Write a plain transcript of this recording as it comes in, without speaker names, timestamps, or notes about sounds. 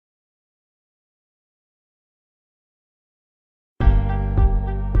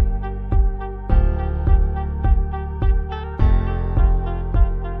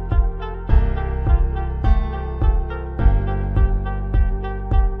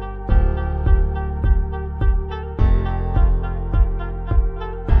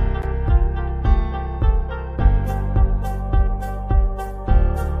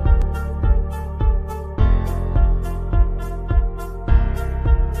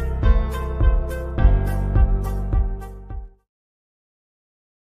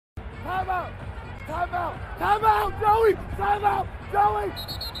Time out, Joey! Time out, Joey!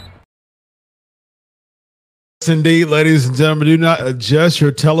 Yes, indeed, ladies and gentlemen, do not adjust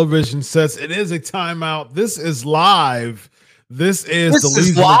your television sets. It is a timeout. This is live. This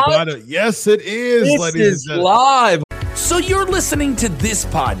is live? Yes, it is, This ladies is and gentlemen. live. So you're listening to this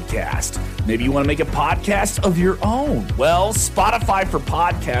podcast. Maybe you want to make a podcast of your own. Well, Spotify for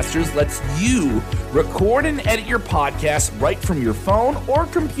Podcasters lets you record and edit your podcast right from your phone or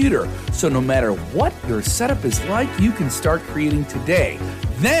computer. So no matter what your setup is like, you can start creating today.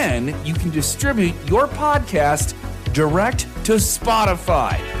 Then you can distribute your podcast direct to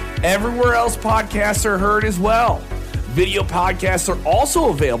Spotify. Everywhere else podcasts are heard as well. Video podcasts are also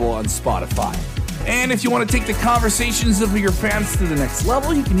available on Spotify. And if you want to take the conversations of your fans to the next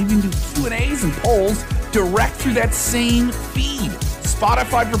level, you can even do Q&As and polls direct through that same feed.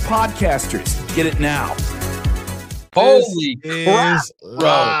 Spotify for Podcasters. Get it now. Holy crap,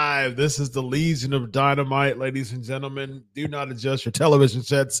 live. This is the Legion of Dynamite, ladies and gentlemen. Do not adjust your television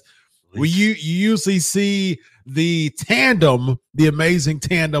sets. You usually see the amazing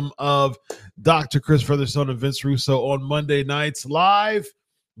tandem of Dr. Chris Featherstone and Vince Russo on Monday nights live,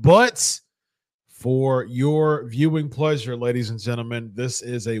 but for your viewing pleasure, ladies and gentlemen, this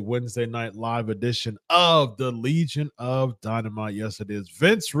is a Wednesday night live edition of the Legion of Dynamite. Yes, it is.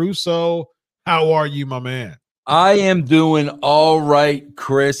 Vince Russo, how are you, my man? I am doing all right,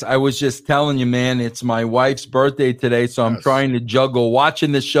 Chris. I was just telling you, man, it's my wife's birthday today, so I'm trying to juggle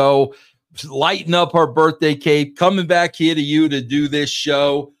watching the show, lighting up her birthday cake, coming back here to you to do this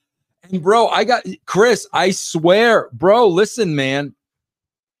show. And, bro, Chris, I swear, bro, listen, man.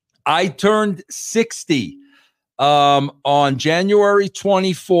 I turned 60 on January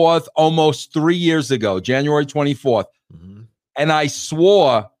 24th, almost 3 years ago, January 24th. Mm-hmm. And I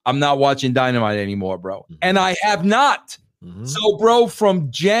swore I'm not watching Dynamite anymore, bro. Mm-hmm. And I have not. Mm-hmm. So, bro, from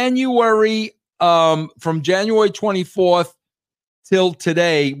January 24th till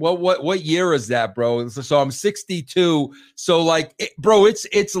today, what year is that, bro? So I'm 62. So, like, bro,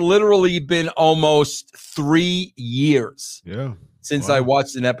 it's literally been almost 3 years. Yeah. Since I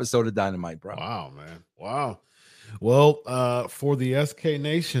watched an episode of Dynamite, bro. Wow, man. Wow. Well, for the SK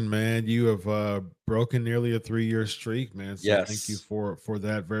Nation, man, you have broken nearly a 3-year streak, man. So yes. Thank you for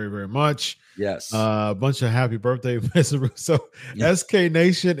that very, very much. Yes. A bunch of happy birthday, Mr. Russo. Yeah. SK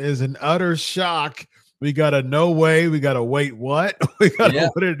Nation is an utter shock. We got a no way. We got to wait. What? We got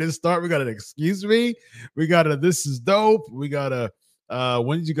to when did this start? We got an excuse me. We got a this is dope. We got a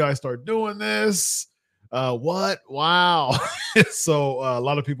when did you guys start doing this? What? Wow. So a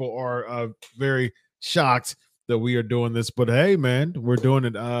lot of people are very shocked that we are doing this, but hey, man, we're doing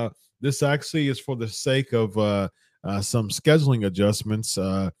it. This actually is for the sake of some scheduling adjustments.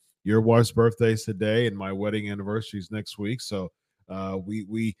 Your wife's birthday is today, and my wedding anniversary is next week. So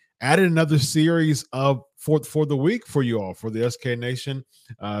we added another series of for the week for you all for the SK Nation.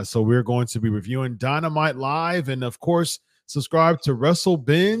 So we're going to be reviewing Dynamite live, and of course, subscribe to Wrestle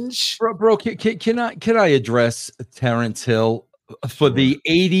Binge. Bro, can I address Terrence Hill for the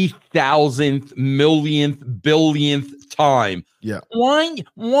 80,000th, millionth, billionth time? Yeah.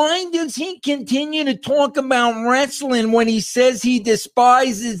 Why does he continue to talk about wrestling when he says he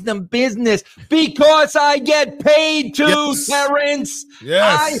despises the business? Because I get paid to, yes. Terrence.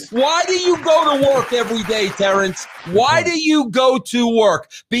 Yes. Why do you go to work every day, Terrence? Why do you go to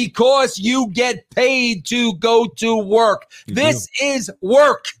work? Because you get paid to go to work. This is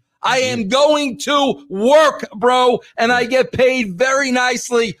work. I am going to work, bro, and I get paid very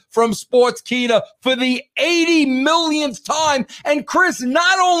nicely from Sportskeeda for the 80 millionth time. And Chris,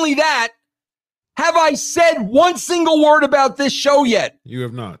 not only that, have I said one single word about this show yet? You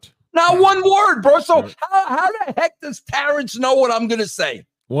have not. Not one word, bro. So how the heck does Terrence know what I'm going to say?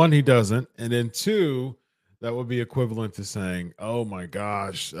 One, he doesn't. And then two, that would be equivalent to saying, oh, my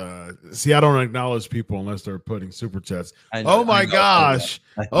gosh. See, I don't acknowledge people unless they're putting super chats. Oh, my gosh.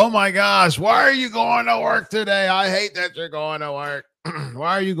 Oh, my gosh. Why are you going to work today? I hate that you're going to work.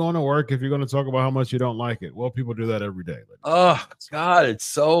 Why are you going to work if you're going to talk about how much you don't like it? Well, people do that every day. Oh, God, it's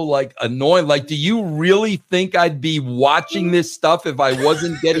so, like, annoying. Like, do you really think I'd be watching this stuff if I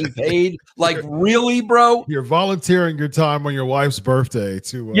wasn't getting paid? Like, really, bro? You're volunteering your time on your wife's birthday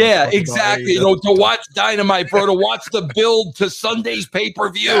to yeah, exactly. To watch Dynamite, bro, to watch the build to Sunday's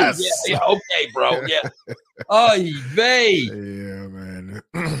pay-per-view. Yes. Yeah, okay, bro. Yeah. Oy vey. Yeah, man.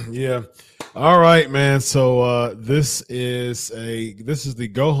 Yeah. All right, man. So this is the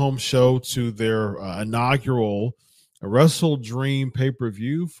go home show to their inaugural Wrestle Dream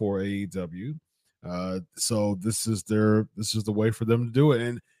pay-per-view for AEW. So this is the way for them to do it.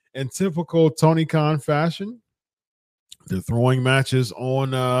 And in typical Tony Khan fashion, they're throwing matches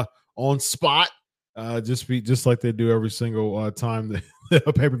on spot. just like they do every single time the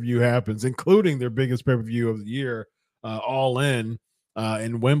pay-per-view happens, including their biggest pay-per-view of the year, All In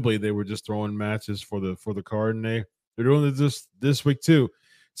Wembley. They were just throwing matches for the card, and they're doing it this week too.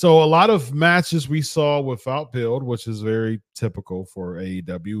 So a lot of matches we saw without build, which is very typical for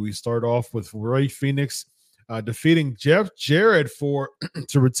AEW. We start off with Rey Fenix defeating Jeff Jarrett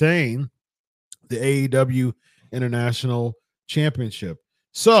to retain the AEW International Championship.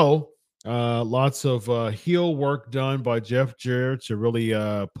 So lots of heel work done by Jeff Jarrett to really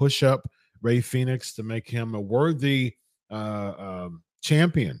push up Rey Fenix to make him a worthy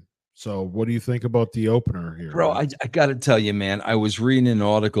champion. So what do you think about the opener here? Bro, I got to tell you, man, I was reading an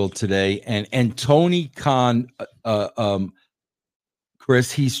article today, and Tony Khan,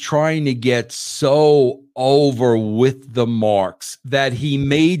 Chris, he's trying to get so over with the marks that he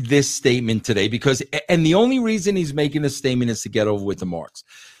made this statement today and the only reason he's making this statement is to get over with the marks.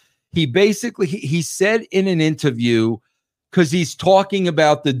 He basically, he said in an interview, because he's talking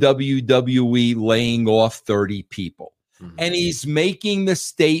about the WWE laying off 30 people. And he's making the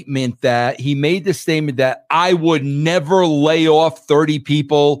statement that I would never lay off 30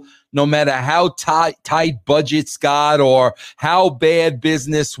 people, no matter how tight budgets got or how bad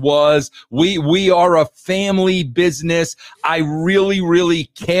business was. We are a family business. I really, really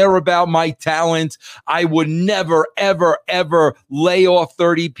care about my talent. I would never, ever, ever lay off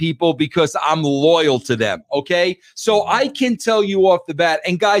 30 people because I'm loyal to them. Okay. So I can tell you off the bat,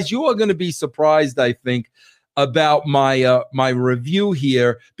 and guys, you are going to be surprised, I think, about my review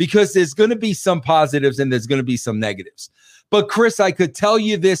here, because there's going to be some positives and there's going to be some negatives. But Chris, I could tell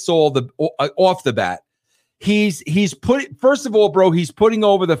you this off the bat. First of all, bro, he's putting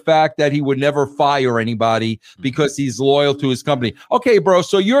over the fact that he would never fire anybody because he's loyal to his company. Okay, bro,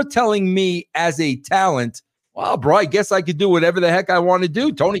 so you're telling me as a talent, well, bro, I guess I could do whatever the heck I want to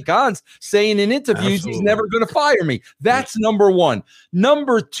do. Tony Khan's saying in interviews he's never going to fire me. That's number one.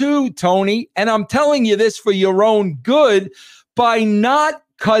 Number two, Tony, and I'm telling you this for your own good, by not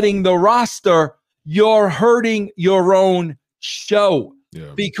cutting the roster, you're hurting your own show.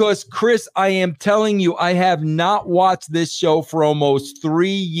 Yeah. Because, Chris, I am telling you, I have not watched this show for almost 3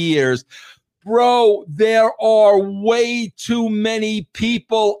 years. Bro, there are way too many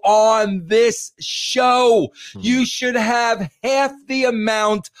people on this show. You should have half the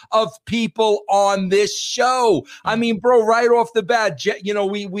amount of people on this show. I mean, bro, right off the bat,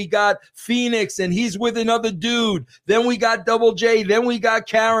 we got Phoenix and he's with another dude. Then we got Double J. Then we got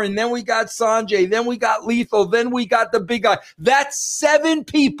Karen. Then we got Sanjay. Then we got Lethal. Then we got the big guy. That's 7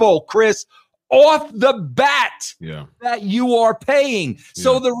 people, Chris, off the bat that you are paying.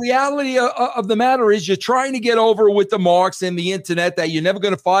 So the reality of the matter is you're trying to get over with the marks and the internet that you're never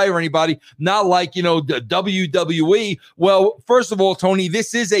going to fire anybody, not like, the WWE. Well, first of all, Tony,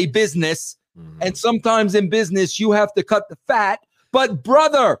 this is a business. And sometimes in business, you have to cut the fat. But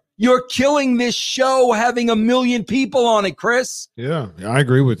brother, you're killing this show having 1 million people on it, Chris. Yeah, I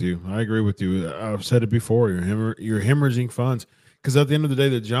agree with you. I've said it before. You're hemorrhaging funds. Because at the end of the day,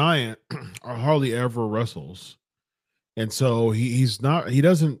 the Giant hardly ever wrestles. And so he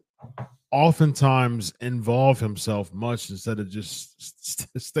doesn't oftentimes involve himself much, instead of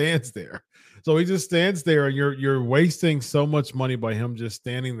just stands there. So he just stands there, and you're wasting so much money by him just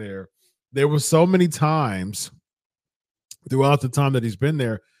standing there. There were so many times throughout the time that he's been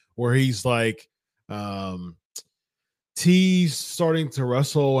there where he's like T's starting to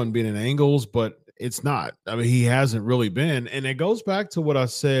wrestle and being in angles, but it's not. I mean, he hasn't really been. And it goes back to what I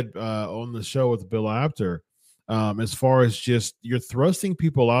said on the show with Bill Apter, as far as just you're thrusting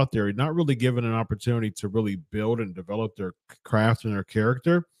people out there. You're not really given an opportunity to really build and develop their craft and their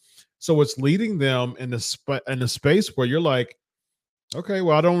character. So it's leading them in a space where you're like, okay,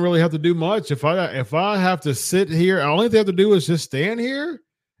 well, I don't really have to do much. If I have to sit here, all I have to do is just stand here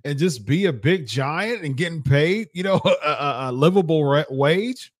and just be a big giant and getting paid, a livable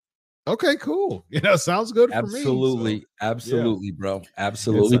wage. Okay, cool. Sounds good for me. Absolutely, bro.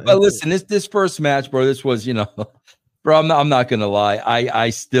 Absolutely. But listen, this first match, bro, this was, bro, I'm not going to lie. I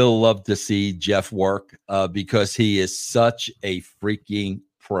still love to see Jeff work because he is such a freaking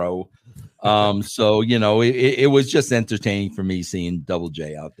pro. So, it was just entertaining for me seeing Double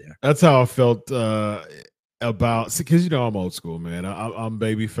J out there. That's how I felt about, because, I'm old school, man. I'm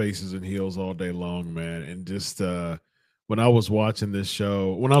baby faces and heels all day long, man. And just, when I was watching this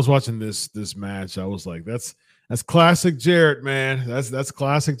show, when I was watching this match, I was like, that's classic Jarrett, man. That's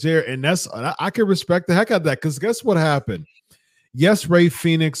classic Jarrett. And I can respect the heck out of that, because guess what happened? Yes, Rey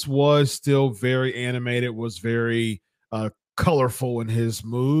Fenix was still very animated, was very colorful in his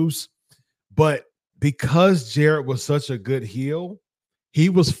moves. But because Jarrett was such a good heel, he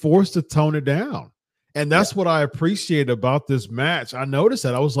was forced to tone it down. And that's what I appreciate about this match. I noticed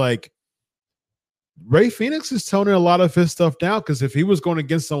that. I was like, Ray Phoenix is toning a lot of his stuff down, because if he was going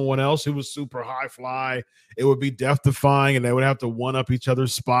against someone else who was super high fly, it would be death defying, and they would have to one up each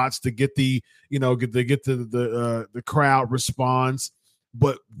other's spots to get the crowd response.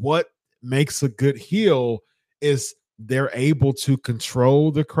 But what makes a good heel is they're able to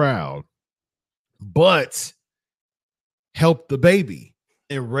control the crowd, but help the baby.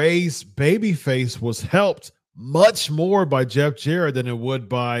 And Ray's baby face was helped much more by Jeff Jarrett than it would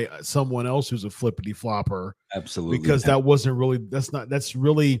by someone else who's a flippity flopper. Absolutely. Because that wasn't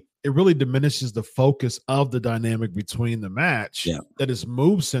really, it really diminishes the focus of the dynamic between the match that is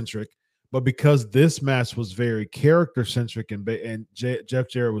move centric. But because this match was very character centric and Jeff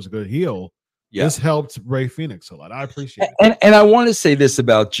Jarrett was a good heel, this helped Ray Phoenix a lot. I appreciate it. And I want to say this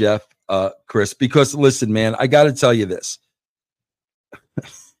about Jeff, Chris, because listen, man, I got to tell you this.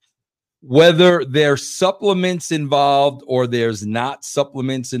 Whether there's supplements involved or there's not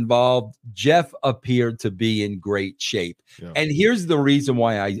supplements involved, Jeff appeared to be in great shape. Yeah. And here's the reason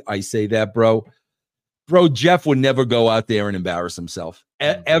why I say that, bro. Bro, Jeff would never go out there and embarrass himself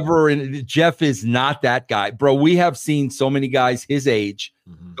ever. And Jeff is not that guy. Bro, we have seen so many guys his age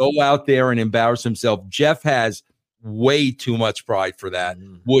go out there and embarrass himself. Jeff has way too much pride for that,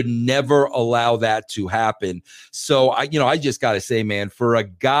 would never allow that to happen. So I just got to say, man, for a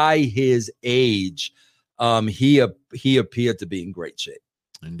guy his age, he appeared to be in great shape.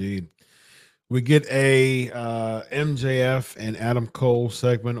 Indeed. We get a MJF and Adam Cole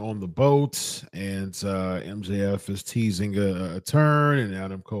segment on the boat, and MJF is teasing a turn, and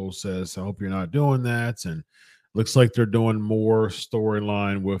Adam Cole says, I hope you're not doing that. And looks like they're doing more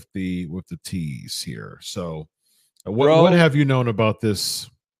storyline with the tease here. So what have you known about this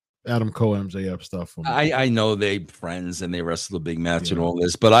Adam Cole MJF stuff? I know they friends and they wrestled a big match and all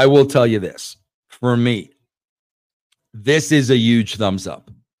this, but I will tell you this. For me, this is a huge thumbs up.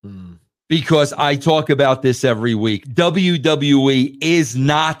 Because I talk about this every week. WWE is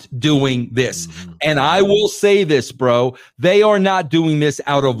not doing this. And I will say this, bro. They are not doing this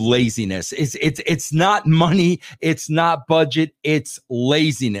out of laziness. It's not money. It's not budget. It's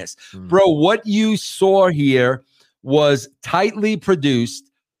laziness. Bro, what you saw here was tightly produced.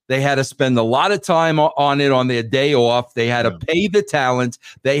 They had to spend a lot of time on it on their day off. They had to pay the talent.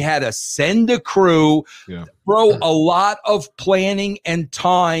 They had to send a crew. Bro, a lot of planning and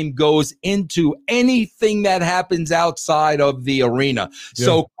time goes into anything that happens outside of the arena.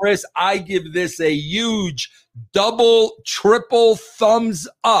 So, Chris, I give this a huge double, triple thumbs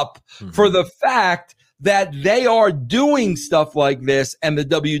up for the fact that they are doing stuff like this and the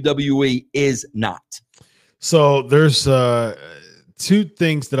WWE is not. So there's two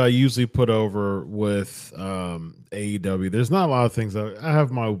things that I usually put over with AEW. There's not a lot of things I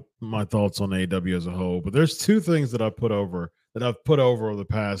have my thoughts on AEW as a whole, but there's two things that I've put over over the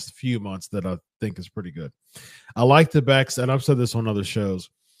past few months that I think is pretty good. I like the backs, and I've said this on other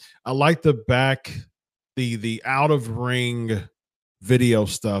shows. I like the out of ring video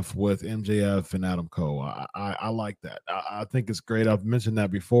stuff with MJF and Adam Cole. I like that. I think it's great. I've mentioned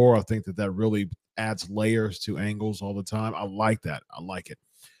that before. I think that really adds layers to angles all the time. I like that. I like it.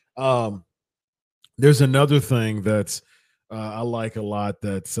 There's another thing that's I like a lot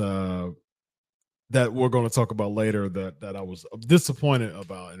that's that we're going to talk about later that I was disappointed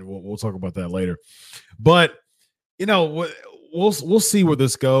about, and we'll talk about that later. But we'll see where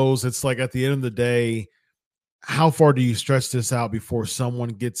this goes. It's like at the end of the day, how far do you stretch this out before someone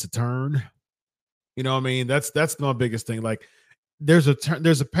gets a turn? You know what I mean? That's my biggest thing. Like there's a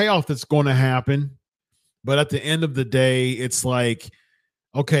payoff that's going to happen, but at the end of the day, it's like,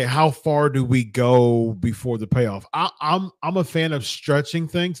 okay, how far do we go before the payoff? I'm a fan of stretching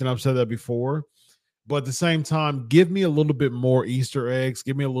things, and I've said that before, but at the same time, give me a little bit more Easter eggs,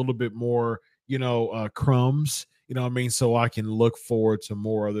 give me a little bit more, crumbs. You know what I mean? So I can look forward to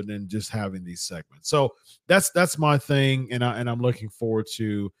more other than just having these segments. So that's my thing. And I'm looking forward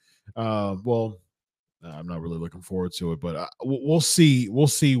to, I'm not really looking forward to it, but we'll see. We'll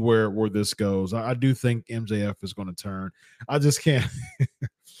see where this goes. I do think MJF is going to turn. I just can't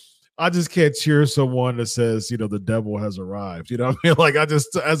cheer someone that says, the devil has arrived. You know what I mean? Like I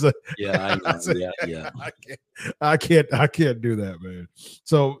can't do that, man.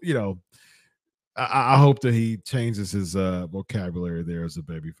 So, I hope that he changes his vocabulary there as a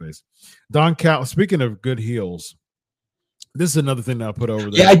babyface. Don Cal, speaking of good heels, this is another thing that I put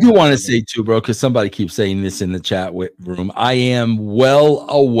over there. Yeah, I do want to say too, bro, because somebody keeps saying this in the chat room. I am well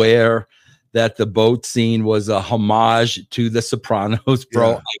aware that the boat scene was a homage to The Sopranos,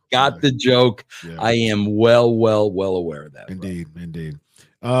 bro. I got the joke. Yeah. I am well aware of that. Indeed.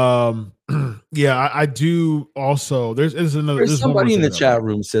 Yeah, I do also. There's Somebody in the chat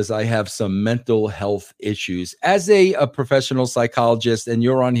room says I have some mental health issues. As a professional psychologist, and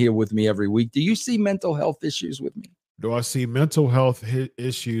you're on here with me every week, do you see mental health issues with me? Do I see mental health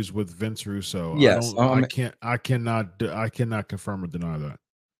issues with Vince Russo? Yes. I cannot confirm or deny that.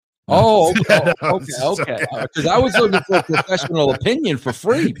 Oh, okay. Because I was looking for a professional opinion for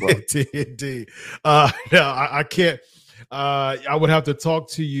free, bro. Indeed. No, I can't. I would have to talk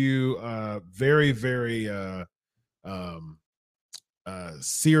to you very, very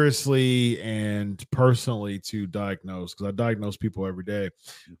seriously and personally to diagnose, because I diagnose people every day.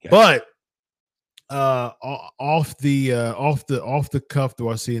 Okay. But off the cuff, do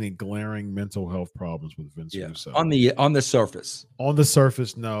I see any glaring mental health problems with Vince Russo? On the surface? On the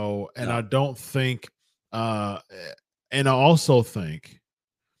surface, no. And I don't think and I also think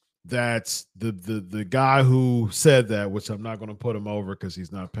that the guy who said that, which I'm not going to put him over because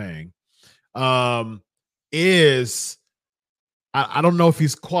he's not paying, is I don't know if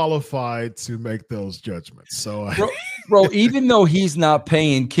he's qualified to make those judgments. So, bro, even though he's not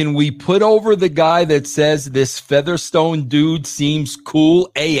paying, can we put over the guy that says this Featherstone dude seems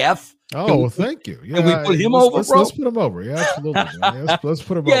cool AF? Oh, well, thank you. Yeah, can we put him over, bro? Let's put him over. Yeah, absolutely. Let's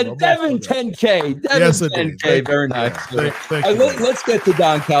put him over. Yeah, Devin 10K. Devin 10K. Very nice. Thank you. Let's get to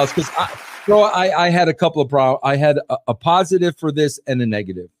Don Callis, because, I had a couple of problems. I had a positive for this and a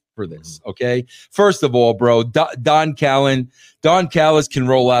negative for this. Okay. First of all, bro, Don Callis can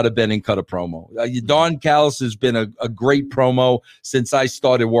roll out of bed and cut a promo. Don Callis has been a great promo since I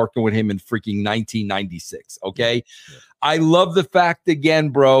started working with him in freaking 1996. Okay. Yeah. I love the fact, again,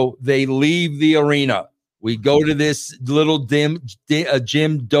 bro, they leave the arena. We go to this little gym,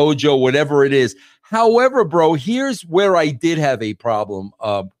 dojo, whatever it is. However, bro, here's where I did have a problem,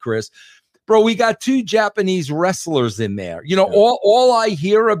 Chris. Bro, we got two Japanese wrestlers in there. You know, all I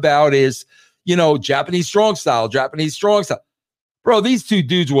hear about is, Japanese strong style. Bro, these two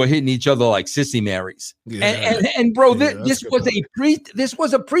dudes were hitting each other like sissy Marys. Yeah. And bro, this was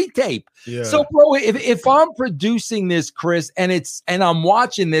a pre-tape. Yeah. So, bro, if I'm producing this, Chris, and I'm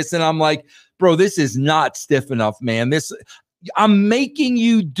watching this and I'm like, bro, this is not stiff enough, man. I'm making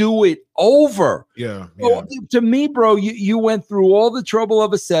you do it over. Yeah. So, to me, bro, you went through all the trouble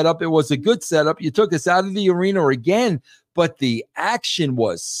of a setup. It was a good setup. You took us out of the arena again, but the action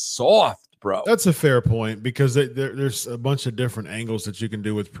was soft, bro. That's a fair point, because there's a bunch of different angles that you can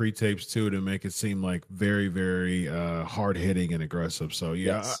do with pre-tapes too to make it seem like very, very hard hitting and aggressive. So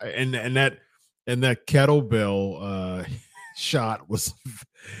yeah, yes. and that kettlebell shot was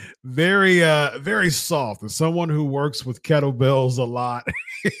very very soft. As someone who works with kettlebells a lot,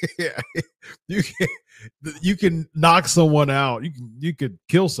 you can knock someone out. You could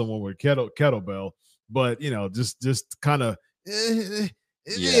kill someone with kettlebell, but just kind of.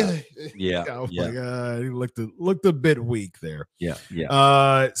 Yeah. Oh my God, he looked a bit weak there.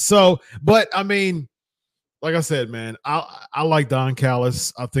 Yeah. So, but I mean, like I said, man, I like Don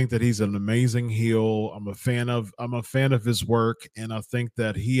Callis. I think that he's an amazing heel. I'm a fan of his work, and I think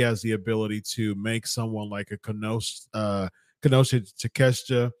that he has the ability to make someone like a Kenosha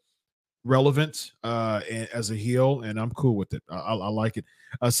Takeshita relevant as a heel, and I'm cool with it. I like it.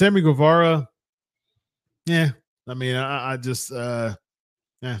 Sammy Guevara, yeah. I mean, I just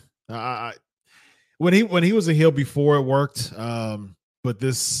when he was a heel before, it worked. But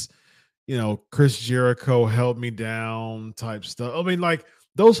this, Chris Jericho held me down type stuff. I mean, like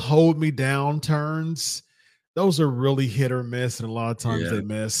those hold me down turns, those are really hit or miss, and a lot of times they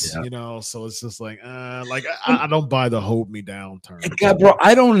miss. So it's just like I don't buy the hold me down turn. God, bro,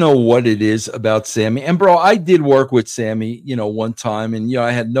 I don't know what it is about Sammy. And bro, I did work with Sammy, one time, and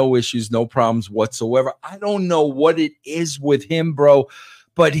I had no issues, no problems whatsoever. I don't know what it is with him, bro.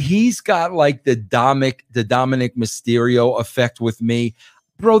 But he's got like the Dominic Mysterio effect with me,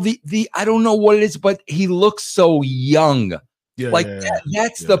 bro. I don't know what it is, but he looks so young.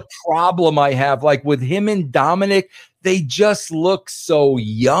 That's the problem I have. Like with him and Dominic, they just look so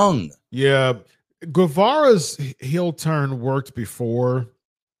young. Yeah, Guevara's heel turn worked before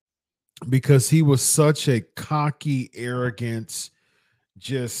because he was such a cocky, arrogant,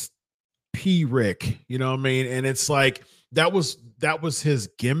 just P-Rick. You know what I mean? And it's like that was his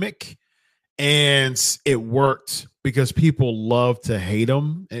gimmick, and it worked because people love to hate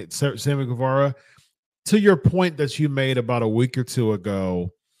him. Sammy Guevara. To your point that you made about a week or two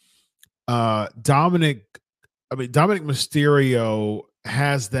ago, Dominic Mysterio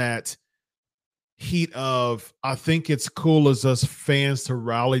has that heat of, I think it's cool as us fans to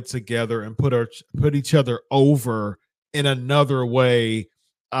rally together and put each other over in another way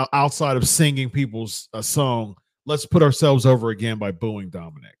outside of singing people's song let's put ourselves over again by booing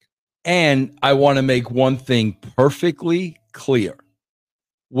Dominic. And I want to make one thing perfectly clear.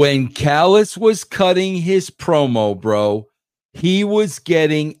 When Callis was cutting his promo, bro, he was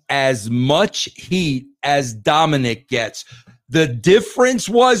getting as much heat as Dominic gets. The difference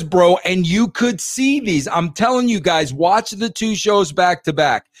was, bro, and you could see these. I'm telling you guys, watch the two shows back to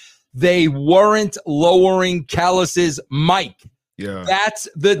back. They weren't lowering Callis's mic. Yeah. That's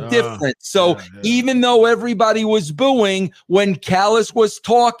the difference. So even though everybody was booing, when Callis was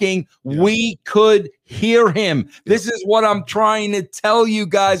talking, we could hear him. This is what I'm trying to tell you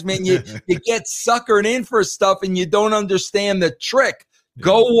guys, man. You get suckered in for stuff and you don't understand the trick.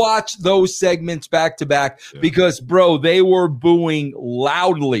 Go watch those segments back to back because, bro, they were booing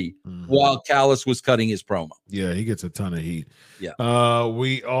loudly while Callis was cutting his promo. Yeah, he gets a ton of heat. Yeah.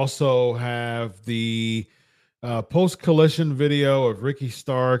 We also have the post-collision video of Ricky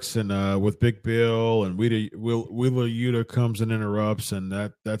Starks and with Big Bill and Wheeler Yuta comes and interrupts, and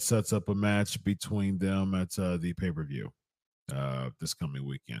that sets up a match between them at the pay-per-view this coming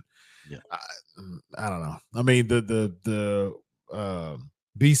weekend. Yeah. I don't know. I mean, the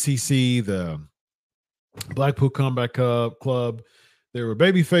BCC, the Blackpool Combat Club, there were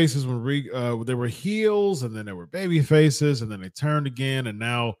baby faces when they were heels, and then there were baby faces, and then they turned again, and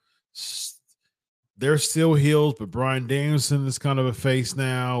now they're still heels, but Bryan Danielson is kind of a face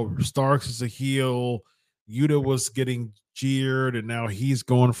now. Starks is a heel. Yuta was getting jeered, and now he's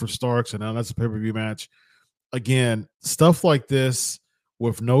going for Starks, and now that's a pay-per-view match. Again, stuff like this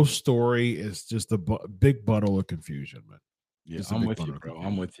with no story is just a big bundle of confusion, man. Yeah, I'm with you, bro.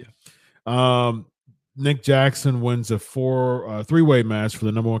 I'm with you. Nick Jackson wins a three-way match for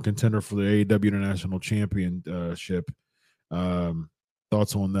the number one contender for the AEW International Championship.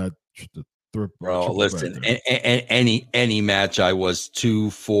 Thoughts on that? Bro, listen, any match I was 2,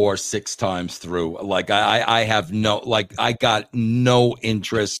 4, 6 times through. Like I have I got no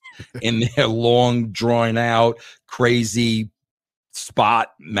interest in their long, drawn out, crazy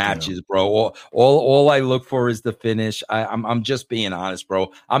spot matches, bro. All I look for is the finish. I'm just being honest,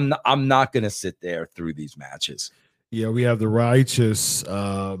 bro. I'm not gonna sit there through these matches. Yeah, we have the Righteous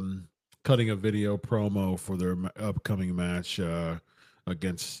cutting a video promo for their upcoming match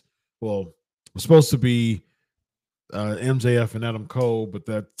against. Well, it was supposed to be MJF and Adam Cole, but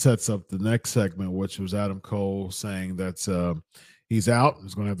that sets up the next segment, which was Adam Cole saying that he's out,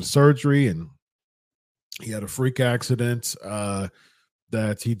 he's going to have the surgery, and he had a freak accident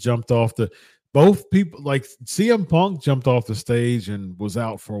that he jumped off both people, like CM Punk jumped off the stage and was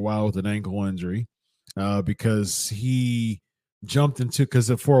out for a while with an ankle injury because he jumped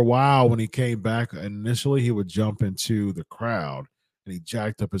because for a while when he came back, initially he would jump into the crowd and he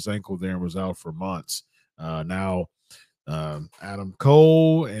jacked up his ankle there and was out for months. Now Adam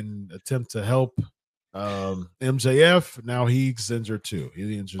Cole, in attempt to help MJF, now he's injured too.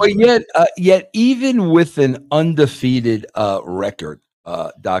 But yet even with an undefeated record,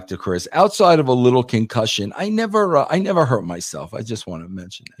 Dr. Chris, outside of a little concussion, I never hurt myself. I just want to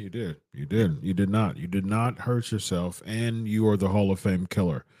mention that. You did not hurt yourself, and you are the Hall of Fame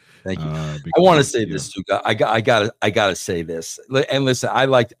killer. Thank you. I want to say this too. I gotta say this. And listen, I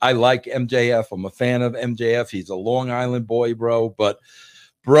like MJF. I'm a fan of MJF. He's a Long Island boy, bro. But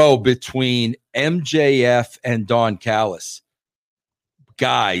bro, between MJF and Don Callis,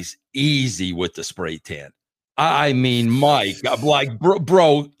 guys, easy with the spray tan. I mean, Mike, I'm like,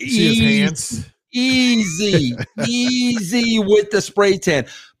 bro, see his hands? Easy with the spray tan.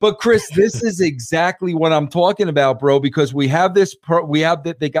 But Chris, this is exactly what I'm talking about, bro, because we have this,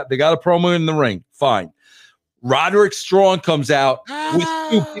 they got a promo in the ring. Fine. Roderick Strong comes out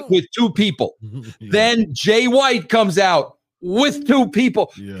with two people. Yeah. Then Jay White comes out with 2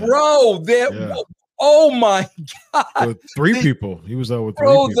 people. Yeah. Bro, oh my God. With 3 people. He was out with 3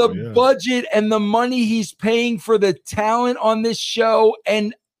 people. Bro, the budget and the money he's paying for the talent on this show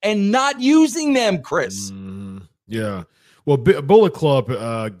and not using them, Chris. Yeah. Well, Bullet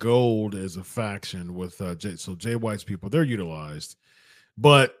Club Gold is a faction with Jay White's people. They're utilized.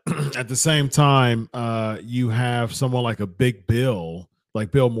 But at the same time, you have someone like a Big Bill,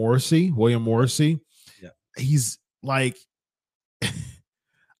 like William Morrissey. Yeah. He's like,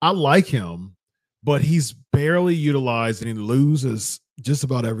 I like him, but he's barely utilized and he loses just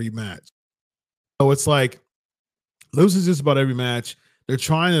about every match. So it's like loses just about every match. They're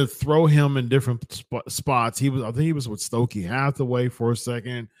trying to throw him in different spots. I think he was with Stokey Hathaway for a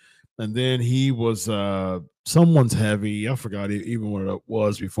second, and then he was someone's heavy. I forgot even what it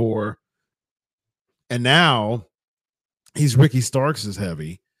was before. And now he's Ricky Starks is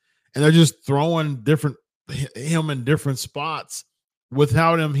heavy, and they're just throwing him in different spots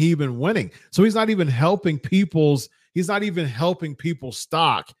without him even winning. So he's not even helping people's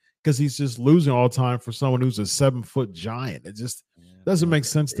stock because he's just losing all the time for someone who's a 7-foot giant. It just doesn't make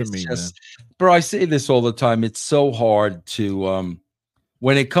sense to me, man. Bro, I say this all the time. It's so hard to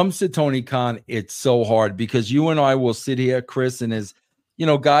when it comes to Tony Khan, it's so hard because you and I will sit here, Chris, and as you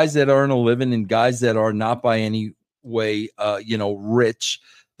know, guys that earn a living and guys that are not by any way rich.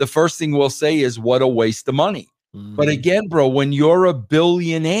 The first thing we'll say is what a waste of money. But again, bro, when you're a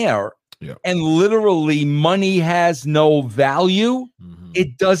billionaire and literally money has no value,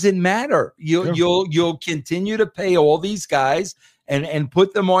 it doesn't matter. You'll continue to pay all these guys and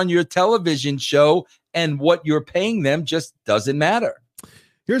put them on your television show, and what you're paying them just doesn't matter.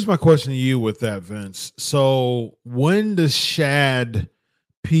 Here's my question to you with that, Vince. So when does Shad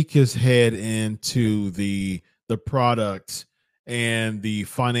peek his head into the product and the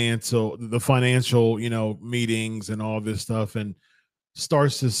financial, meetings and all this stuff, and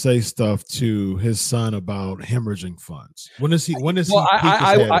starts to say stuff to his son about hemorrhaging funds? When does he peek his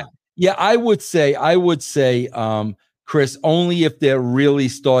head? I would say, Chris, only if there really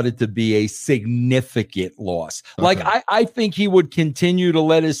started to be a significant loss. Okay. Like I think he would continue to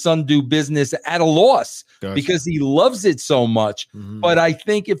let his son do business at a loss because he loves it so much. But I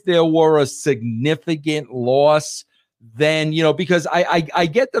think if there were a significant loss, then, because I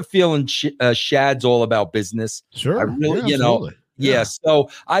get the feeling Shad's all about business. Sure. I really, So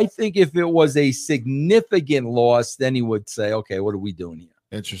I think if it was a significant loss, then he would say, okay, what are we doing here?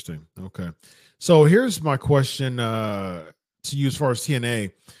 Interesting. Okay. So here's my question to you as far as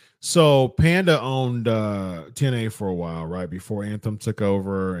TNA. So Panda owned TNA for a while, right? Before Anthem took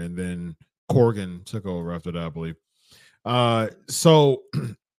over, and then Corgan took over after that, I believe. So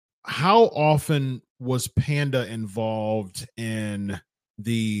how often was Panda involved in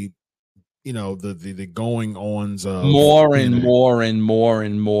the going ons of more and more and more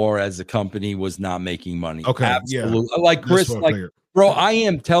and more as the company was not making money? Okay. Absolutely. Yeah. Like Chris, bro, I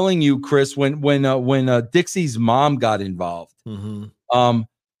am telling you, Chris, when Dixie's mom got involved, bro,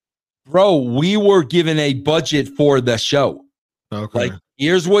 we were given a budget for the show. Okay. Like,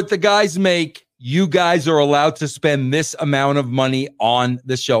 here's what the guys make. You guys are allowed to spend this amount of money on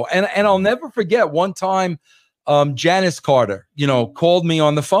the show. And I'll never forget one time, Janice Carter, called me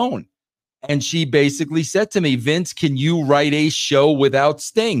on the phone. And she basically said to me, Vince, can you write a show without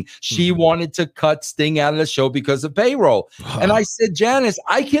Sting? She wanted to cut Sting out of the show because of payroll. And I said, Janice,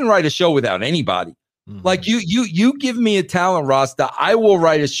 I can write a show without anybody. Like you give me a talent roster, I will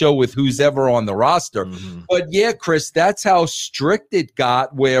write a show with who's ever on the roster. But yeah, Chris, that's how strict it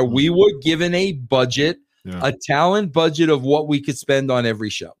got, where we were given a budget, a talent budget of what we could spend on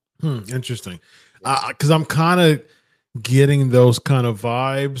every show. Interesting. Because I'm kind of getting those kind of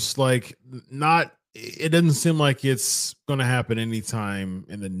vibes. Like, it doesn't seem like it's going to happen anytime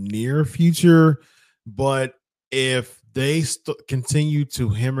in the near future, but if they continue to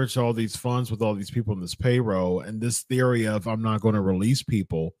hemorrhage all these funds with all these people in this payroll and this theory of I'm not going to release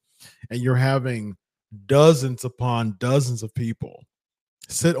people, and you're having dozens upon dozens of people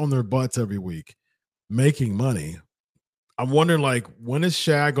sit on their butts every week making money, I'm wondering, like, when is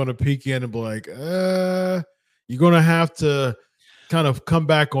Shad going to peek in and be like, you're going to have to kind of come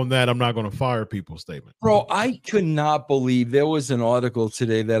back on that I'm not going to fire people statement. Bro, I could not believe there was an article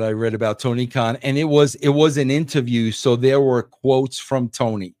today that I read about Tony Khan, and it was an interview, so there were quotes from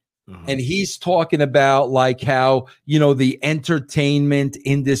Tony. And he's talking about like how, the entertainment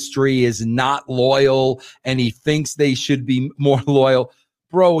industry is not loyal and he thinks they should be more loyal.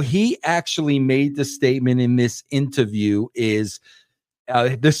 Bro, he actually made the statement in this interview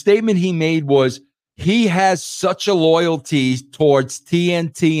the statement he made was, he has such a loyalty towards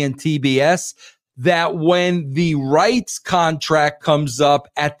TNT and TBS that when the rights contract comes up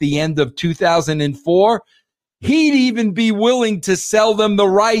at the end of 2004, he'd even be willing to sell them the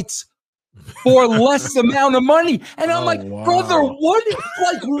rights for less amount of money. And I'm like, wow. Brother, what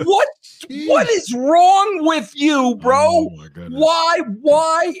is wrong with you, bro?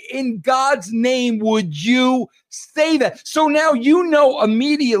 Why in God's name would you say that? So now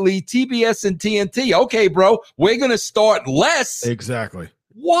immediately TBS and TNT, okay, bro, we're going to start less. Exactly.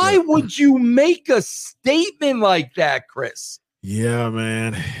 Why would you make a statement like that, Chris? Yeah,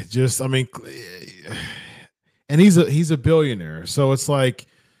 man. And he's a billionaire. So it's like,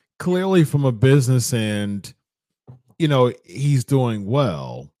 clearly from a business end, he's doing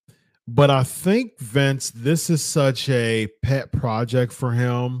well. But I think, Vince, this is such a pet project for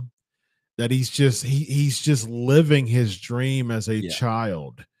him that he's just living his dream as a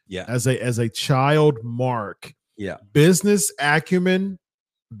child. Yeah. As a child Mark. Yeah. Business acumen,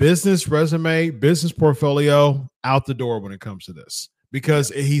 business resume, business portfolio out the door when it comes to this. because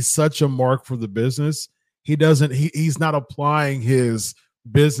he's such a mark for the business. He's not applying his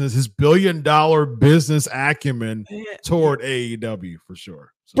billion-dollar business acumen toward AEW for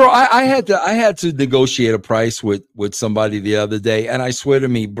sure. So. Bro, I had to negotiate a price with somebody the other day, and I swear to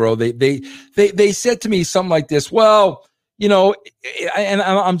me, bro, they said to me something like this. Well, and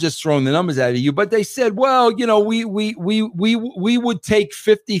I'm just throwing the numbers at you, but they said, well, we would take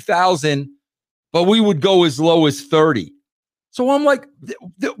 50,000, but we would go as low as 30. So I'm like,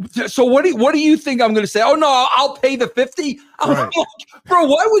 so what do you think I'm going to say? Oh, no, I'll pay the 50. Like, bro,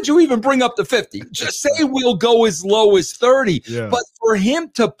 why would you even bring up the 50? Just say we'll go as low as 30. Yeah. But for him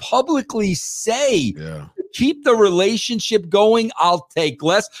to publicly say, keep the relationship going, I'll take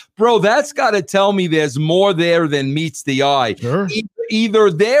less. Bro, that's got to tell me there's more there than meets the eye. Sure. Either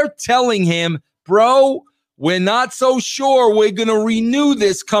they're telling him, bro, we're not so sure we're going to renew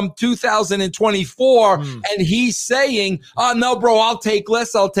this come 2024. And he's saying, oh, no, bro, I'll take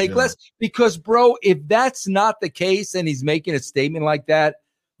less. Because, bro, if that's not the case and he's making a statement like that,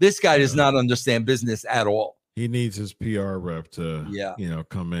 this guy does not understand business at all. He needs his PR rep to,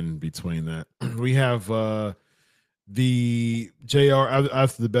 come in between that. We have the JR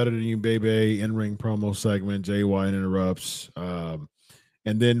after the Better Than You Baby in-ring promo segment, JY interrupts.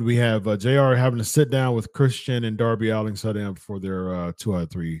 And then we have JR having to sit down with Christian and Darby Allin sitting down before their 2 out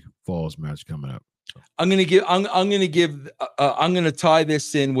of 3 falls match coming up. I'm gonna tie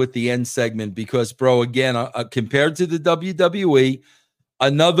this in with the end segment because, bro, again, compared to the WWE,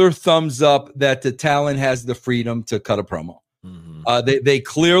 another thumbs up that the talent has the freedom to cut a promo. Mm-hmm. They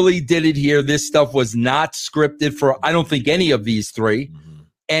clearly did it here. This stuff was not scripted for, I don't think, any of these three.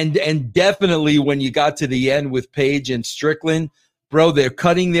 Mm-hmm. And definitely when you got to the end with Paige and Strickland, bro, they're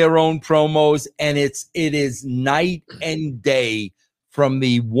cutting their own promos, and it is night and day from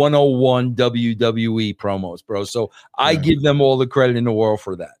the 101 WWE promos, bro. So I give them all the credit in the world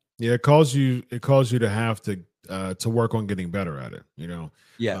for that. Yeah, it calls you to have to work on getting better at it,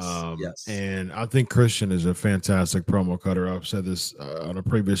 Yes. And I think Christian is a fantastic promo cutter. I've said this on a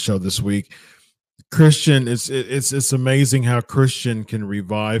previous show this week. Christian, it's amazing how Christian can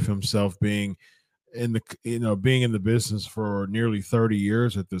revive himself being in the business for nearly 30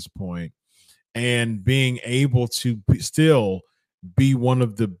 years at this point, and being able to still be one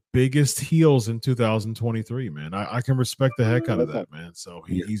of the biggest heels in 2023, man. I can respect the heck out of that, man. So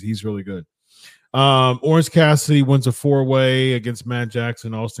he's really good. Orange Cassidy wins a 4-way against Matt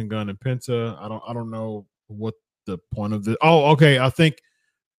Jackson, Austin Gunn, and Penta. I don't know what the point of this. Oh, okay. I think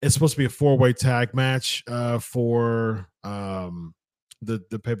it's supposed to be a 4-way tag match for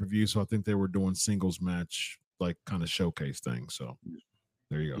the pay-per-view, so I think they were doing singles match, like kind of showcase thing. So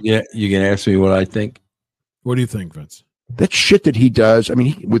there you go. Yeah, you can ask me what I think. What do you think, Vince? That shit that he does, I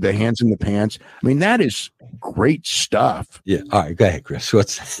mean, with the hands in the pants, I mean, that is great stuff. Yeah. All right, go ahead, Chris.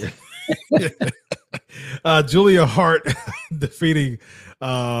 What's Julia Hart defeating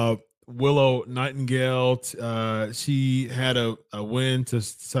Willow Nightingale. She had a win to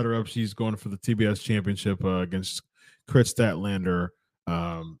set her up. She's going for the TBS championship against Chris Statlander.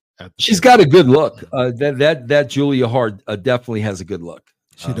 She's got a good look. That Julia Hart definitely has a good look.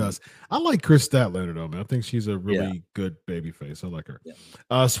 She does. I like Chris Statlander though, man. I think she's a really good baby face. I like her.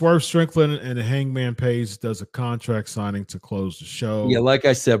 Yeah. Swerve Strickland and Hangman Page does a contract signing to close the show. Yeah, like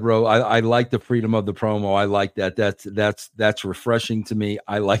I said, bro, I like the freedom of the promo. I like that. That's refreshing to me.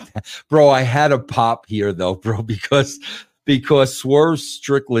 I like that, bro. I had a pop here though, bro, because Swerve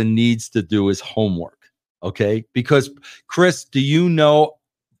Strickland needs to do his homework. Okay, because Chris, do you know,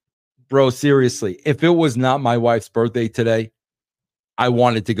 bro? Seriously, if it was not my wife's birthday today, I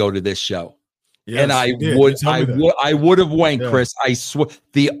wanted to go to this show, and I would have went, Chris. I swear.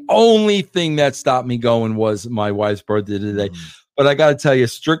 The only thing that stopped me going was my wife's birthday today. But I got to tell you,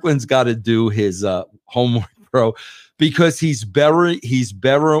 Strickland's got to do his homework, bro, because he's burying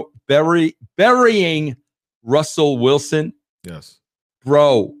Russell Wilson. Yes,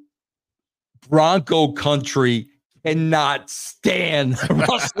 bro. Bronco country cannot stand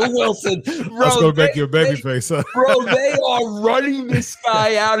Russell Wilson. Bro, let's go make your baby face. Huh? Bro, they are running this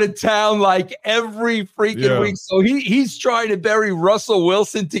guy out of town like every freaking week. So he's trying to bury Russell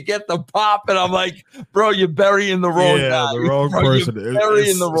Wilson to get the pop. And I'm like, bro, you're burying the wrong guy. The wrong person. You're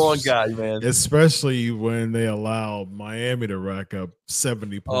burying the wrong guy, man. Especially when they allow Miami to rack up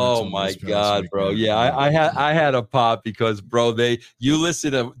 70 points. Oh my God, bro. Yeah, I had a pop because, bro, you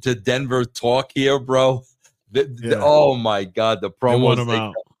listen to Denver talk here, bro. Oh my God, the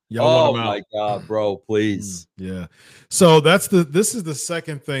promos. Oh my God, bro, please. Yeah. So this is the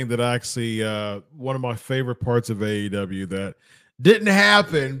second thing that actually one of my favorite parts of AEW that didn't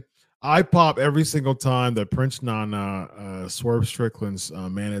happen I pop every single time that Prince Nana, Swerve Strickland's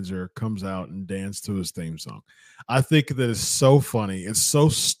manager, comes out and dances to his theme song. I think that it's so funny. It's so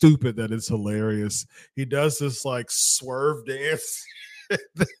stupid that it's hilarious. He does this like swerve dance.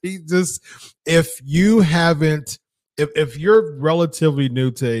 He just, if you're relatively new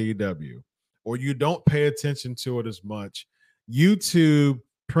to AEW or you don't pay attention to it as much, YouTube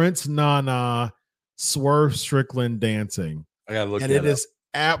Prince Nana Swerve Strickland dancing. I gotta look and at it is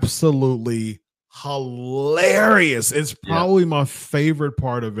absolutely hilarious. It's probably my favorite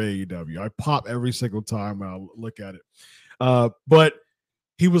part of AEW. I pop every single time I look at it. But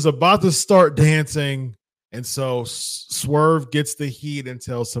he was about to start dancing, and so Swerve gets the heat and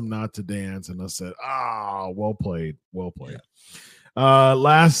tells him not to dance. And I said, well played. Well played. Yeah.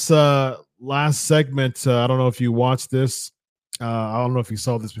 Last segment, I don't know if you watched this. I don't know if you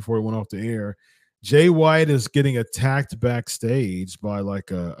saw this before we went off the air. Jay White is getting attacked backstage by like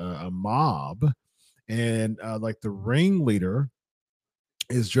a mob, and like the ringleader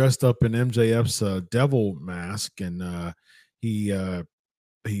is dressed up in MJF's devil mask, and he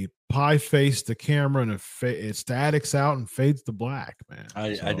pie faced the camera, and it statics out and fades to black. Man, I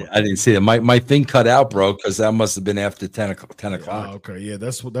didn't see it. My thing cut out, bro, because that must have been after 10 o'clock. Okay, yeah,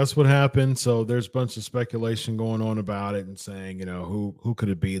 that's what happened. So there's a bunch of speculation going on about it and saying, who could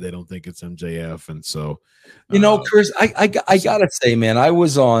it be? They don't think it's MJF, and so Chris, I gotta say, man, I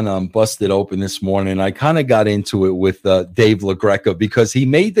was on Busted Open this morning. I kind of got into it with Dave LaGreca because he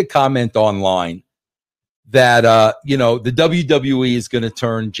made the comment online that the WWE is going to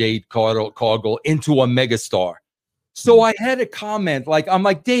turn Jade Cargill into a megastar. So I had a comment I'm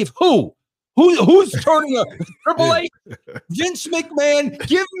like, Dave, who's turning a Triple H? Vince McMahon,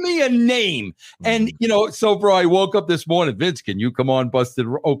 give me a name. And so bro, I woke up this morning, Vince, can you come on Busted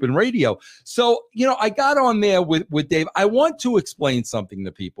Open Radio? So I got on there with Dave. I want to explain something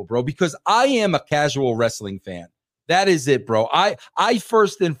to people, bro, because I am a casual wrestling fan. That is it, bro. I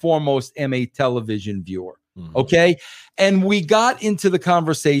first and foremost am a television viewer. Okay. And we got into the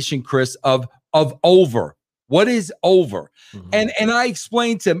conversation, Chris, of over. What is over? And I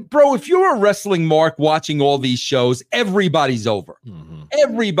explained to him, bro, if you're a wrestling mark watching all these shows, everybody's over.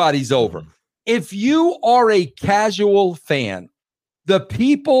 Everybody's over. If you are a casual fan, the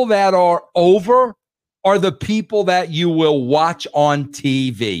people that are over are the people that you will watch on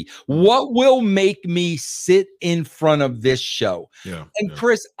TV. What will make me sit in front of this show? And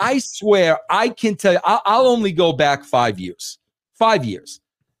Chris, I swear I can tell you, I'll only go back 5 years. 5 years.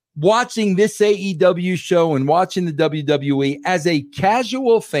 Watching this AEW show and watching the WWE as a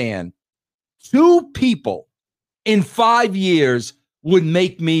casual fan, 2 people in 5 years would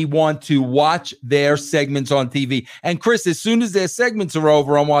make me want to watch their segments on TV. And Chris, as soon as their segments are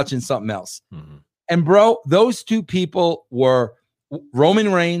over, I'm watching something else. And bro, those 2 people were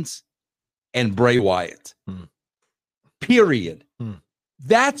Roman Reigns and Bray Wyatt. Period.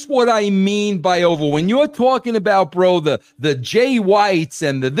 That's what I mean by over. When you're talking about, bro, the Jay Whites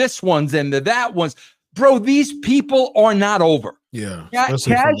and the this ones and the that ones, bro, these people are not over. Yeah.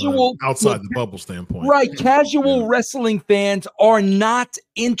 Casual outside the bubble standpoint. Right. Casual wrestling fans are not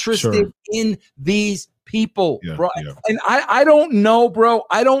interested in these people, bro. And I don't know, bro.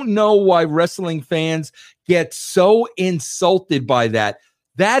 I don't know why wrestling fans get so insulted by that.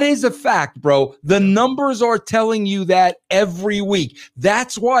 That is a fact, bro. The numbers are telling you that every week.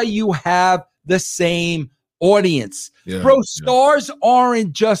 That's why you have the same audience. Bro, stars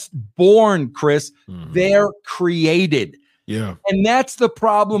aren't just born, Chris. They're created. And that's the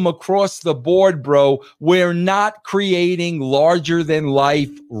problem across the board, bro. We're not creating larger than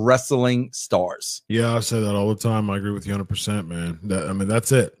life wrestling stars. I say that all the time. I agree with you 100%, man.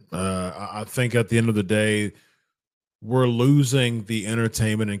 That's it. I think at the end of the day, we're losing the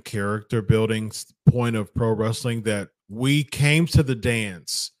entertainment and character building point of pro wrestling, that we came to the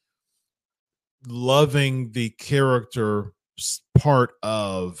dance loving the character part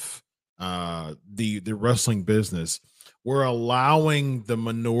of the wrestling business. We're allowing the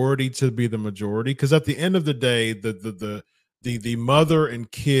minority to be the majority, because at the end of the day, the mother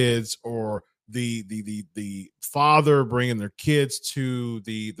and kids, or the father bringing their kids to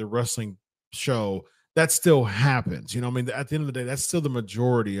the wrestling show, that still happens. At the end of the day, that's still the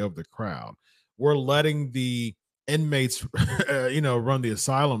majority of the crowd. We're letting the inmates, run the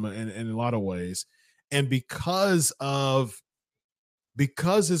asylum in a lot of ways. And because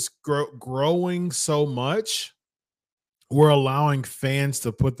it's growing so much, we're allowing fans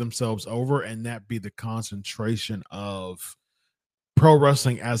to put themselves over, and that be the concentration of pro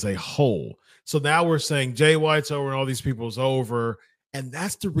wrestling as a whole. So now we're saying Jay White's over and all these people's over. And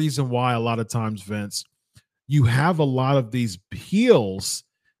that's the reason why a lot of times, Vince, you have a lot of these heels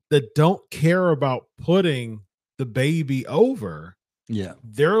that don't care about putting the baby over. Yeah.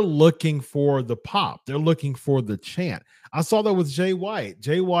 They're looking for the pop. They're looking for the chant. I saw that with Jay White.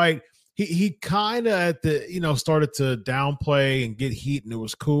 Jay White, he kind of at the, started to downplay and get heat, and it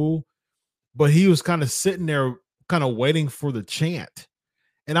was cool. But he was kind of sitting there kind of waiting for the chant.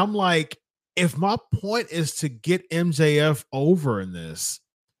 And I'm like, if my point is to get MJF over in this,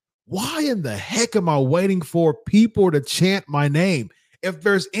 why in the heck am I waiting for people to chant my name? If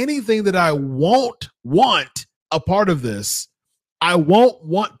there's anything that I won't want a part of this, I won't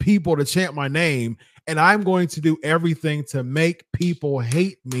want people to chant my name, and I'm going to do everything to make people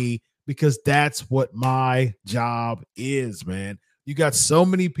hate me because that's what my job is, man. You got so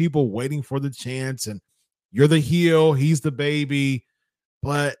many people waiting for the chance, and you're the heel, he's the baby,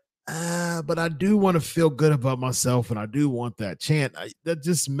 but I do want to feel good about myself, and I do want that chant. That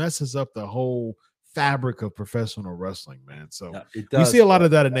just messes up the whole fabric of professional wrestling, man. So we see a lot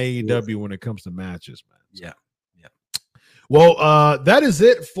of that in AEW when it comes to matches, man. So. Yeah. Well, that is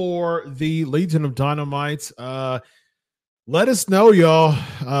it for the Legion of Dynamite. Let us know, y'all.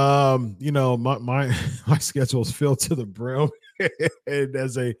 My schedule is filled to the brim. And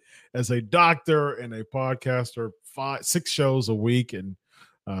as a doctor and a podcaster, 6 shows a week, and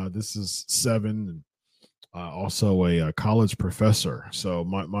this is 7, and also a college professor. So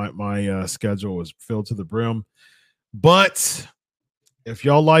my schedule is filled to the brim. But if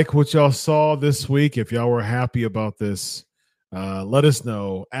y'all like what y'all saw this week, if y'all were happy about this, let us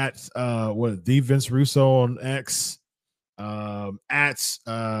know at the Vince Russo on X, at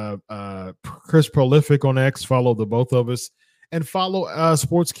Chris Prolific on X. Follow the both of us, and follow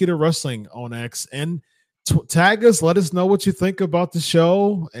Sportskeeda Wrestling on X, and tag us. Let us know what you think about the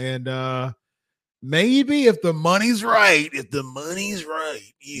show, and maybe if the money's right, if the money's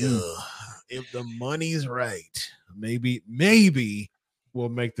right, maybe we'll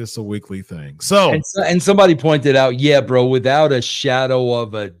make this a weekly thing. So and somebody pointed out, yeah, bro, without a shadow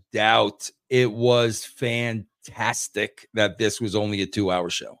of a doubt, it was fantastic that this was only a 2-hour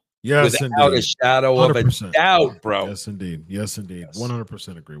show. Yes, without a shadow 100%. Of a doubt, bro. Yes, indeed.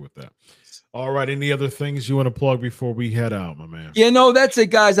 100% agree with that. All right. Any other things you want to plug before we head out, my man? Yeah, no, that's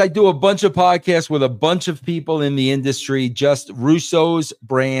it, guys. I do a bunch of podcasts with a bunch of people in the industry. Just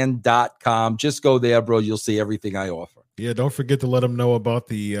russosbrand.com. Just go there, bro. You'll see everything I offer. Yeah, don't forget to let them know about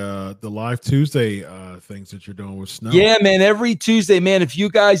the Live Tuesday things that you're doing with Snow. Yeah, man, every Tuesday, man, if you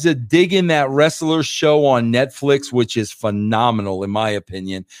guys are digging that wrestler show on Netflix, which is phenomenal in my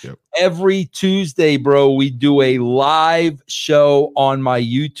opinion, every Tuesday, bro, we do a live show on my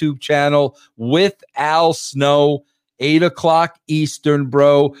YouTube channel with Al Snow, 8 o'clock Eastern,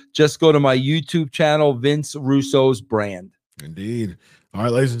 bro. Just go to my YouTube channel, Vince Russo's Brand. Indeed. All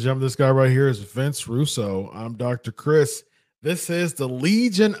right, ladies and gentlemen, this guy right here is Vince Russo. I'm Dr. Chris. This is the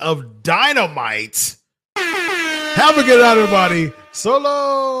Legion of Dynamite. Have a good night, everybody.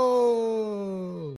 Solo.